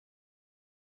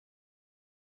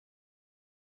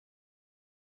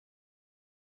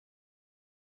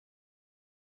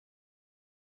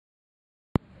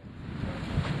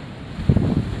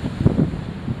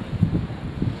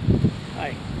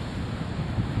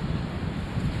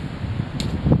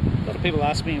of people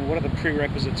ask me, what are the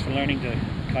prerequisites for learning to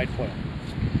kite foil?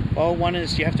 Well, one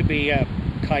is you have to be a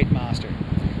kite master.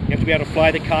 You have to be able to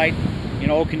fly the kite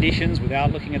in all conditions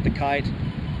without looking at the kite.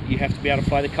 You have to be able to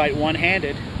fly the kite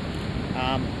one-handed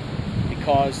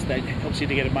because that helps you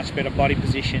to get a much better body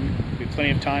position. There'll be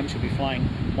plenty of times you'll be flying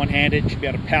one-handed. You should be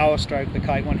able to power stroke the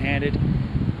kite one-handed,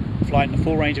 fly it in the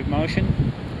full range of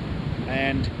motion,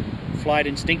 and fly it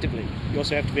instinctively. You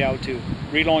also have to be able to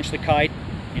relaunch the kite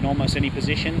in almost any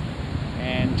position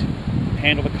and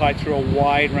handle the kite through a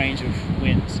wide range of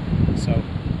winds. So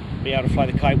be able to fly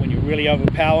the kite when you're really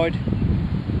overpowered,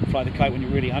 fly the kite when you're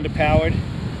really underpowered.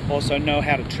 Also know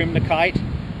how to trim the kite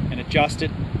and adjust it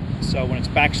so when it's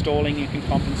back stalling you can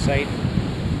compensate.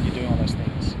 You're doing all those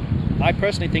things. I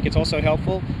personally think it's also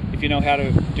helpful if you know how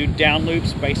to do down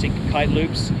loops, basic kite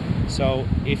loops. So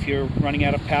if you're running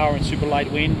out of power in super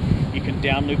light wind, you can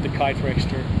down loop the kite for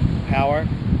extra power.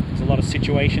 There's a lot of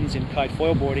situations in kite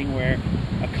foil boarding where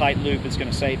a kite loop is going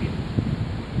to save you.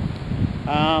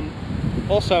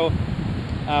 Also,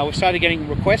 we started getting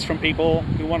requests from people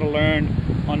who want to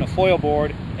learn on a foil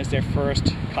board as their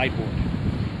first kite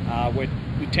board.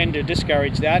 We tend to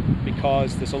discourage that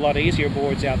because there's a lot of easier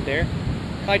boards out there.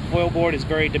 Kite foil board is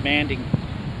very demanding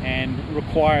and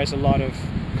requires a lot of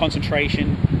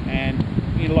concentration and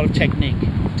you need a lot of technique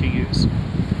to use.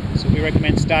 So we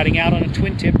recommend starting out on a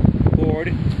twin tip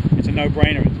board. It's a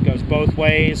no-brainer. It goes both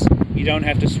ways. You don't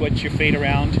have to switch your feet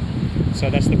around. So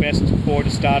that's the best board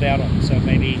to start out on. So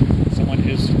maybe someone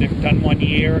who's done 1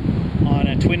 year on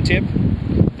a twin tip.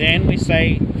 Then we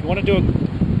say, if you want to do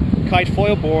a kite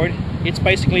foil board, it's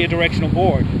basically a directional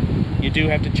board. You do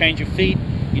have to change your feet.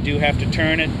 You do have to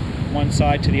turn it one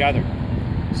side to the other.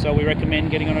 So we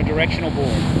recommend getting on a directional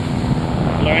board.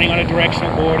 Learning on a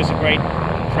directional board is a great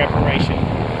preparation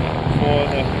for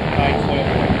the kite foil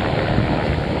board.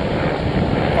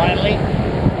 Finally,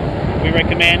 we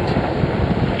recommend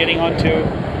getting onto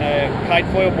a kite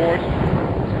foil board.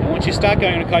 And once you start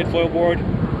going on a kite foil board,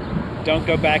 don't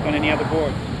go back on any other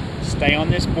board. Stay on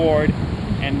this board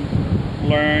and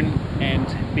learn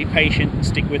and be patient and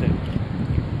stick with it.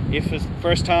 If the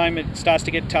first time it starts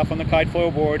to get tough on the kite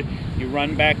foil board, you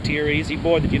run back to your easy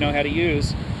board that you know how to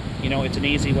use, you know it's an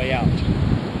easy way out.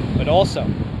 But also,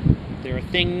 there are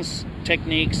things,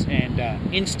 techniques, and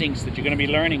instincts that you're going to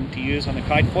be learning to use on the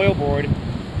kite foil board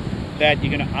that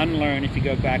you're going to unlearn if you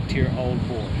go back to your old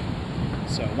board.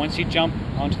 So once you jump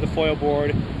onto the foil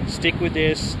board, stick with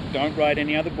this, don't ride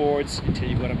any other boards until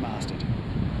you've got it mastered.